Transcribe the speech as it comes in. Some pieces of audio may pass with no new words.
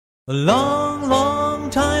A long, long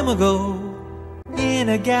time ago, in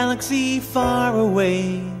a galaxy far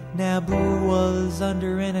away, Naboo was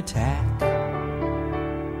under an attack.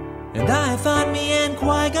 And I thought me and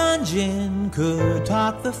Qui-Gon Jinn could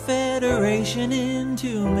talk the Federation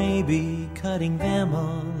into maybe cutting them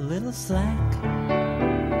a little slack.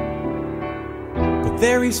 But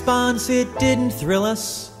their response, it didn't thrill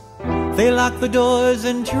us. They locked the doors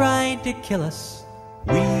and tried to kill us.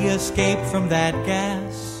 We escaped from that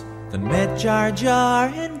gas, then met Jar Jar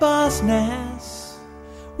and Boss Nass.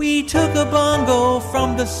 We took a bongo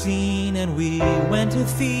from the scene and we went to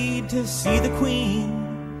feed to see the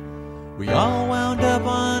Queen. We all wound up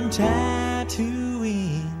on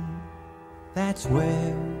Tatooine. That's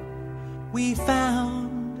where we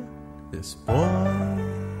found this boy.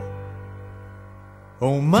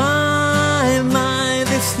 Oh my,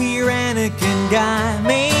 this here Anakin guy.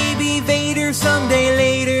 Maybe Vader someday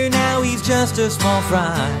later, now he's just a small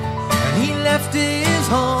fry. And he left his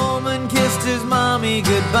home and kissed his mommy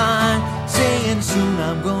goodbye, saying soon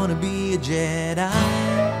I'm gonna be a Jedi.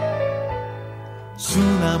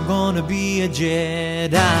 Soon I'm gonna be a Jedi.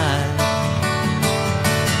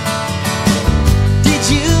 Did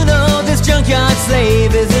you know this junkyard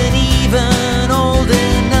slave isn't even old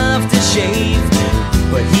enough to shave?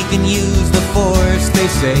 But he can use the Force, they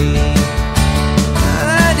say.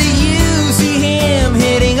 Do you see him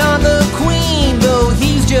hitting on the Queen? Though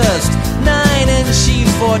he's just 9 and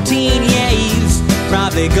she's 14. Yeah, he's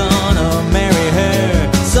probably gonna marry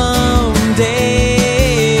her someday.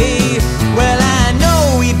 Well, I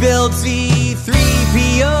know he built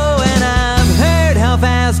C-3PO, and I've heard how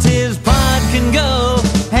fast his pod can go.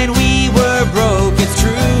 And we were broke, it's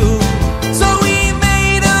true, so we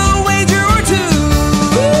made a wager or two.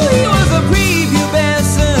 He was a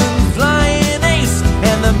prepubescent flying ace,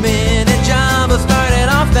 and the minute Jabba started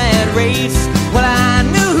off that race, well, I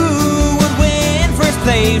knew who would win first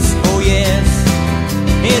place. Oh yes,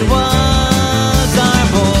 it was our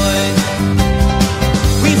boy.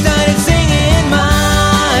 We started singing,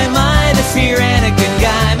 my, this here Anakin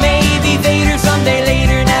guy. Maybe Vader someday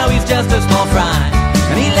later, now he's just a small fry.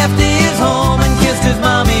 And he left his home and kissed his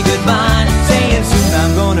mommy goodbye, saying soon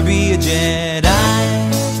I'm gonna be a Jedi.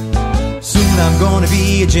 Soon I'm gonna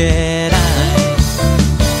be a Jedi.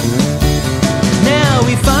 Now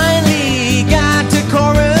we finally got to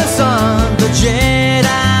Coruscant, the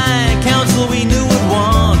Jedi Council we knew would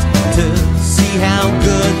want to see how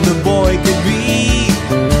good the boy could be.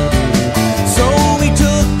 So we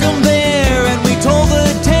took him there and we told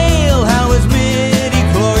the tale, how his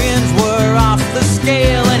midi-chlorians were off the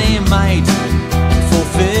scale, and he might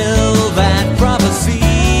fulfill that prophecy.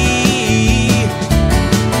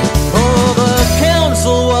 Oh, the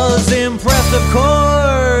council was impressed, of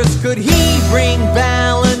course. Could he bring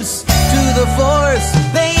balance to the Force?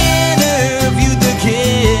 They interviewed the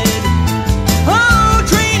kid. Oh,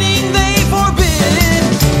 training they forbid,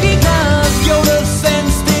 because Yoda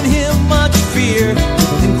sensed in him much fear.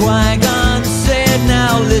 And Qui-Gon said,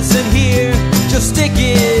 now listen here, just stick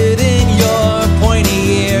it in your pointy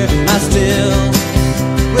ear. I still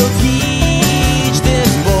will teach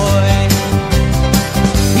this boy.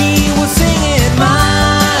 He was singing,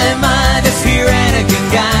 my, this here Anakin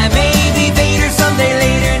guy. Maybe Vader someday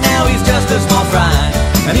later, now he's just a small fry.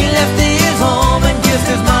 And he left his home and kissed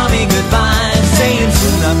his mommy goodbye, saying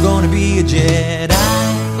soon I'm gonna be a Jedi.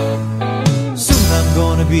 Soon I'm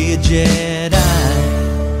gonna be a Jedi.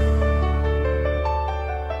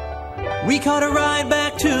 We caught a ride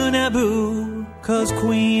back to Naboo, 'cause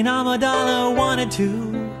Queen Amidala wanted to.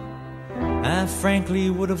 I frankly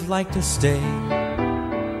would have liked to stay.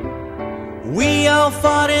 We all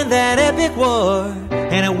fought in that epic war,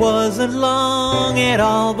 and it wasn't long at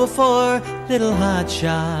all before little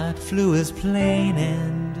Hotshot flew his plane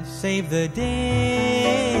and saved the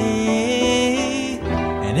day.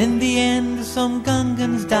 And in the end, some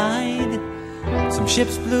Gungans died, some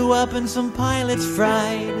ships blew up and some pilots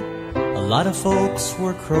fried. A lot of folks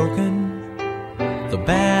were croaking, the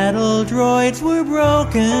battle droids were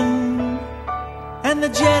broken, and the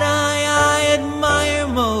Jedi I admire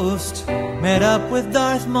most met up with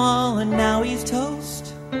Darth Maul and now he's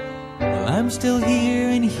toast. Well, I'm still here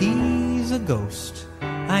and he's a ghost.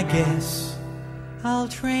 I guess I'll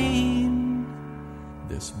train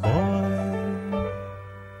this boy.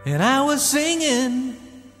 And I was singing,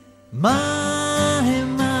 my,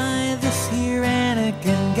 this here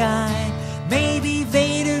Anakin guy. Maybe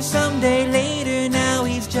Vader someday later, now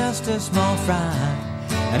he's just a small fry.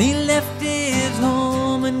 And he left his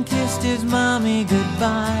home and kissed his mommy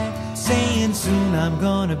goodbye, saying soon I'm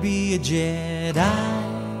gonna be a Jedi.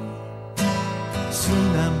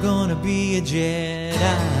 Soon I'm gonna be a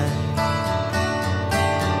Jedi.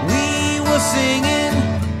 singing,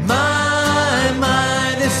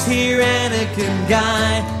 my, this here Anakin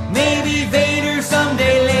guy. Maybe Vader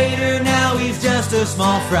someday later, now he's just a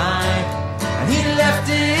small fry. And he left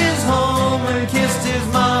his home and kissed his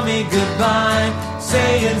mommy goodbye,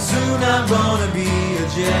 saying soon I'm gonna be a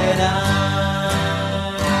Jedi.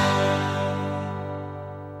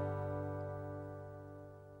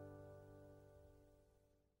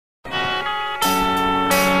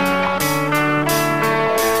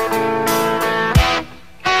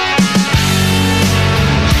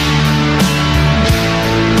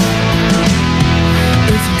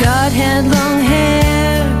 God had long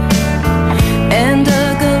hair and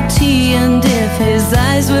a goatee, and if his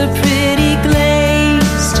eyes were pretty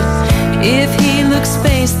glazed, if he looked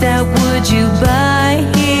spaced out, would you buy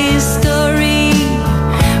his story?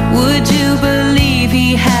 Would you believe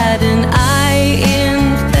he had an eye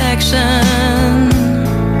infection?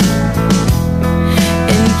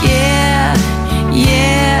 And yeah,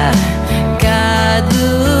 God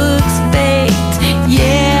looks baked.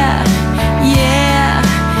 Yeah,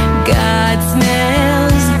 God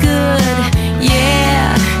smells good.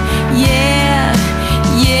 Yeah.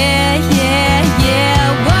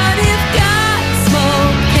 What if God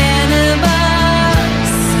smoked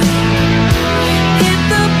cannabis? Hit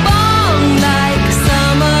the bong like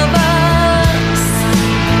some of us.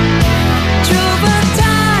 Drove a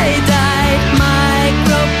tie-dyed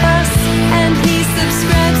microbus, and he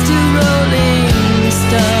subscribes to Rolling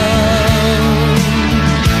Stone.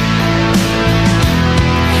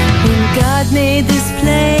 God made this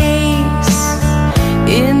place,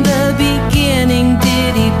 in the beginning,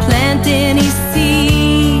 did he plant any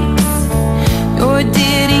seeds? Or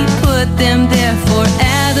did he put them there for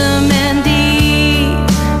Adam and Eve,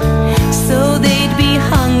 so they'd be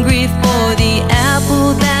hungry for the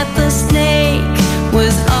apple that the snake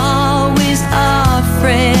was always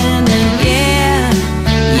offering? And yeah,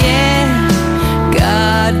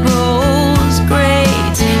 God rolls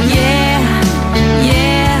great. Yeah,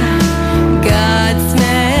 God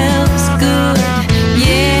smells good.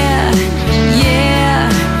 Yeah.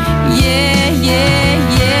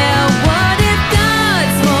 What if God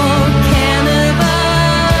smoked cannabis?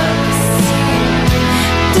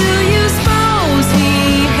 Do you suppose he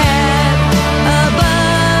had a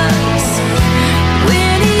buzz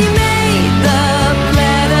when he made the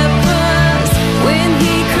platypus, when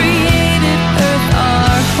he created Earth,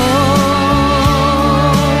 our home?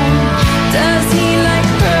 Does he like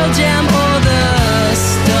Pearl Jam or the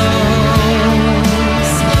Stones?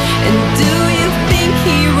 And do you think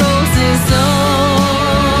he rolls his own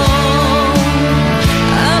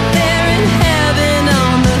up there in heaven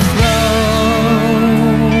on the throne?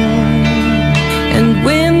 And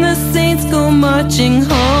when the saints go marching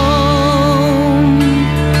home,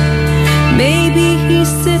 maybe he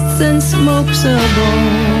sits and smokes a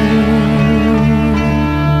bone.